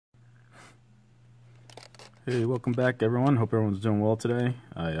Hey, welcome back, everyone. Hope everyone's doing well today.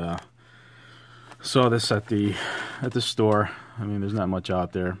 I saw this at the store. I mean, there's not much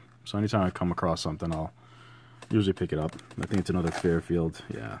out there, so anytime I come across something, I'll usually pick it up. I think it's another Fairfield.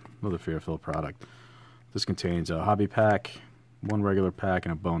 Yeah, another Fairfield product. This contains a hobby pack, one regular pack,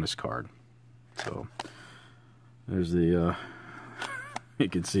 and a bonus card. So there's the you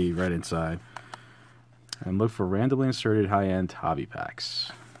can see right inside. And look for randomly inserted high-end hobby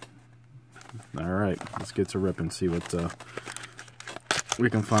packs. Alright, let's get to rip and see what we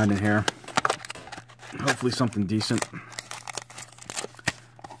can find in here. Hopefully something decent.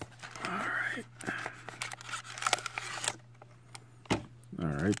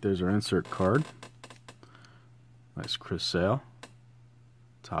 Alright, there's our insert card. Nice Chris Sale.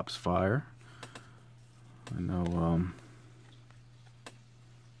 Topps Fire. I know,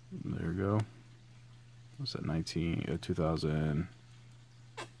 there we go. What's that, 2000...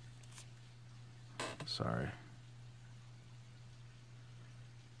 Sorry.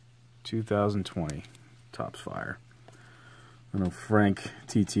 2020 Topps Fire. I know Frank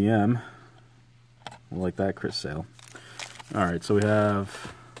TTM will like that Chris Sale. Alright, so we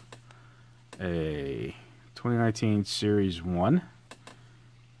have a 2019 Series 1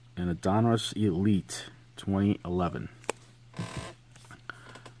 and a Donruss Elite 2011.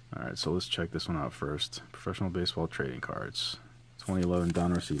 Alright, so let's check this one out first. Professional Baseball Trading Cards. 2011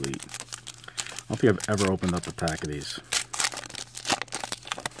 Donruss Elite. I don't think I've ever opened up a pack of these.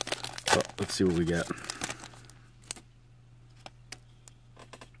 So let's see what we get.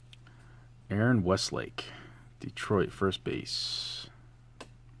 Aaron Westlake, Detroit first base.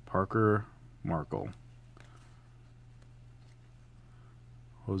 Parker Markle.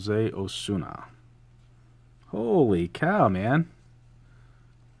 Jose Osuna. Holy cow, man.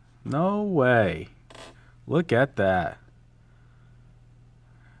 No way. Look at that.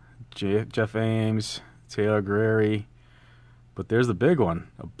 Jeff Ames, Taylor Guerreri, but there's the big one,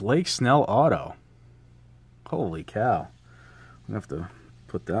 a Blake Snell auto. Holy cow. I'm going to have to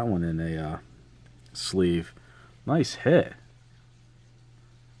put that one in a sleeve. Nice hit.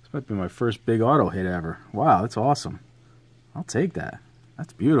 This might be my first big auto hit ever. Wow, that's awesome. I'll take that.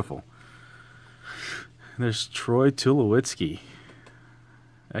 That's beautiful. There's Troy Tulowitzki.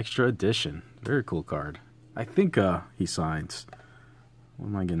 Extra edition. Very cool card. I think he signs.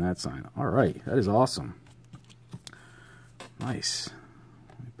 When am I getting that sign? Alright, that is awesome. Nice.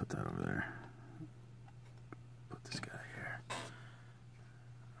 Let me put that over there. Put this guy here.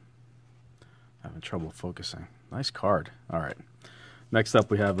 Having trouble focusing. Nice card. Alright. Next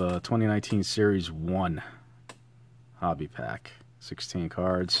up we have a 2019 Series 1 hobby pack. 16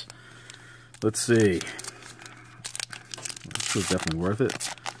 cards. Let's see. This was definitely worth it.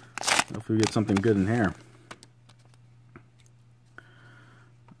 Hopefully we get something good in here.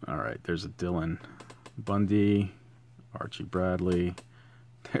 Alright, there's a Dylan Bundy, Archie Bradley.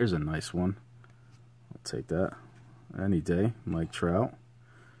 There's a nice one. I'll take that any day. Mike Trout.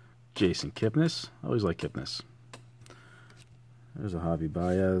 Jason Kipnis. I always like Kipnis. There's a Javi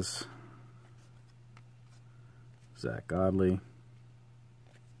Baez. Zach Godley.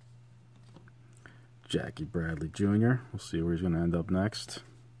 Jackie Bradley Jr. We'll see where he's going to end up next.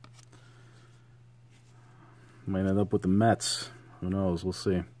 Might end up with the Mets. Who knows? We'll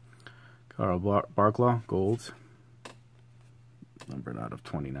see. Carl Barklaw, gold. Numbered out of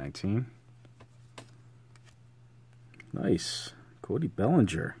 2019. Nice. Cody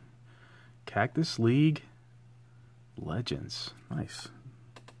Bellinger. Cactus League Legends. Nice.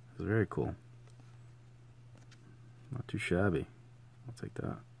 That's very cool. Not too shabby. I'll take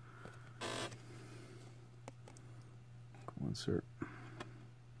that. Cool insert.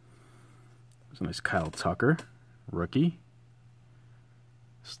 There's a nice Kyle Tucker. Rookie.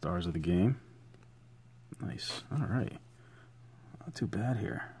 Stars of the game. Nice. Alright. Not too bad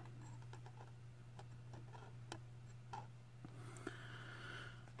here.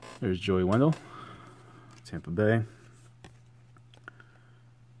 There's Joey Wendell. Tampa Bay.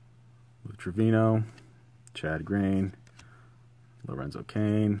 Lou Trevino. Chad Green. Lorenzo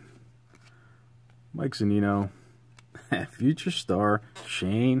Cain. Mike Zunino. Future star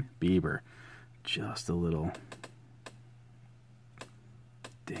Shane Bieber. Just a little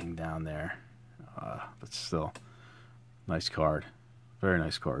ding down there, but still nice card. Very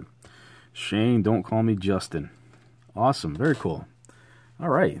nice card. Shane, don't call me Justin. Awesome. Very cool.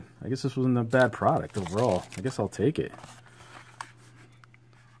 Alright, I guess this wasn't a bad product overall. I guess I'll take it.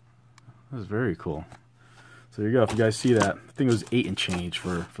 That was very cool. So there you go. If you guys see that, I think it was 8 and change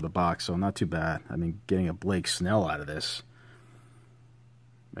for the box, so not too bad. I mean, getting a Blake Snell out of this,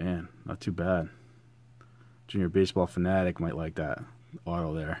 man, not too bad. Junior Baseball Fanatic might like that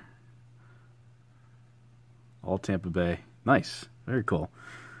auto there. All Tampa Bay. Nice. Very cool.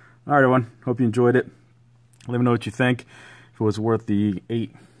 All right, everyone. Hope you enjoyed it. Let me know what you think. If it was worth the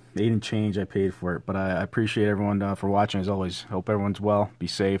eight and change I paid for it. But I appreciate everyone for watching as always. Hope everyone's well. Be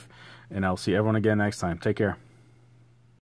safe. And I'll see everyone again next time. Take care.